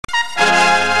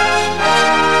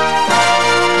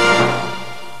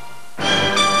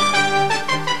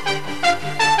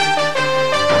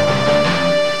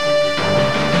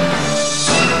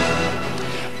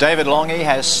David Lange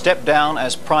has stepped down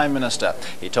as Prime Minister.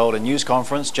 He told a news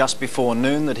conference just before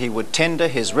noon that he would tender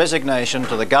his resignation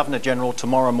to the Governor-General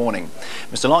tomorrow morning.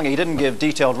 Mr Lange didn't give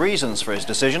detailed reasons for his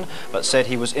decision, but said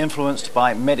he was influenced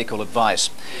by medical advice.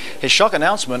 His shock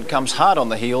announcement comes hard on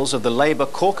the heels of the Labour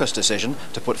caucus decision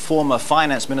to put former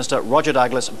Finance Minister Roger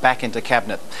Douglas back into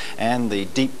Cabinet. And the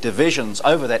deep divisions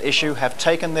over that issue have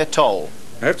taken their toll.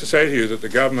 I have to say to you that the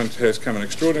government has come an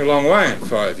extraordinarily long way in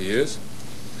 5 years.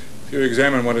 If you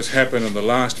examine what has happened in the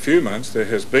last few months, there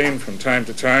has been from time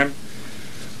to time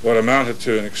what amounted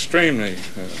to an extremely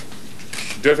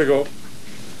difficult,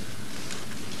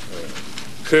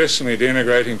 personally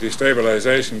denigrating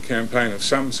destabilisation campaign of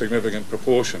some significant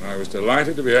proportion. I was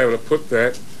delighted to be able to put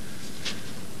that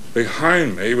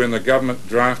behind me when the government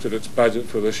drafted its budget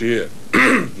for this year.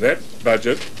 That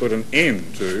budget put an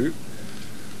end to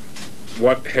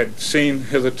what had seemed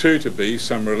hitherto to be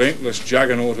some relentless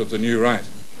juggernaut of the new right.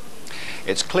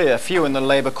 It's clear few in the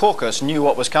Labour caucus knew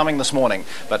what was coming this morning,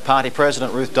 but Party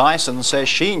President Ruth Dyson says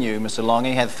she knew Mr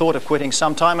Lange had thought of quitting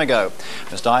some time ago.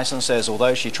 Ms Dyson says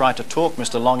although she tried to talk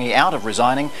Mr Lange out of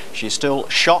resigning, she's still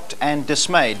shocked and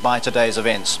dismayed by today's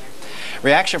events.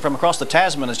 Reaction from across the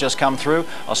Tasman has just come through.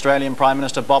 Australian Prime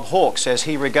Minister Bob Hawke says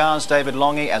he regards David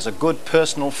Lange as a good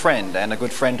personal friend and a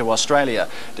good friend to Australia,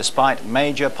 despite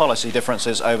major policy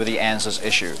differences over the ANZUS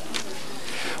issue.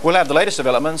 We'll have the latest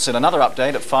developments in another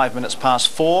update at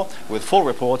 4:05, with full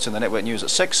reports in the Network News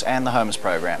at 6 and the Homes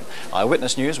programme.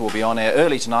 Eyewitness News will be on air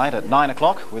early tonight at 9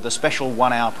 o'clock with a special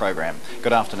 1-hour programme.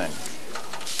 Good afternoon.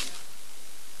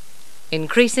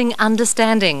 Increasing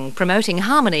understanding, promoting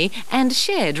harmony and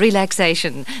shared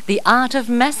relaxation. The art of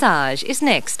massage is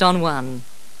next on One.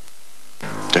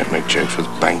 Don't make jokes with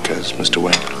bankers, Mr.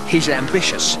 Wayne. He's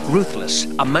ambitious, ruthless,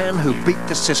 a man who beat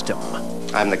the system.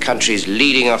 I'm the country's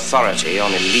leading authority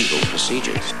on illegal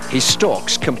procedures. He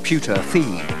stalks computer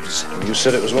thieves. You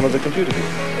said it was one of the computer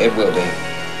people. It will be.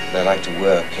 They like to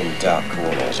work in dark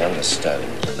corners, under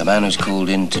stones. The man who's called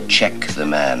in to check the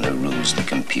man who rules the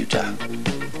computer.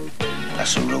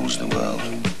 That's who rules the world.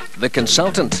 The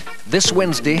Consultant, this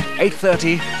Wednesday,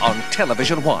 8:30 on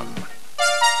Television One.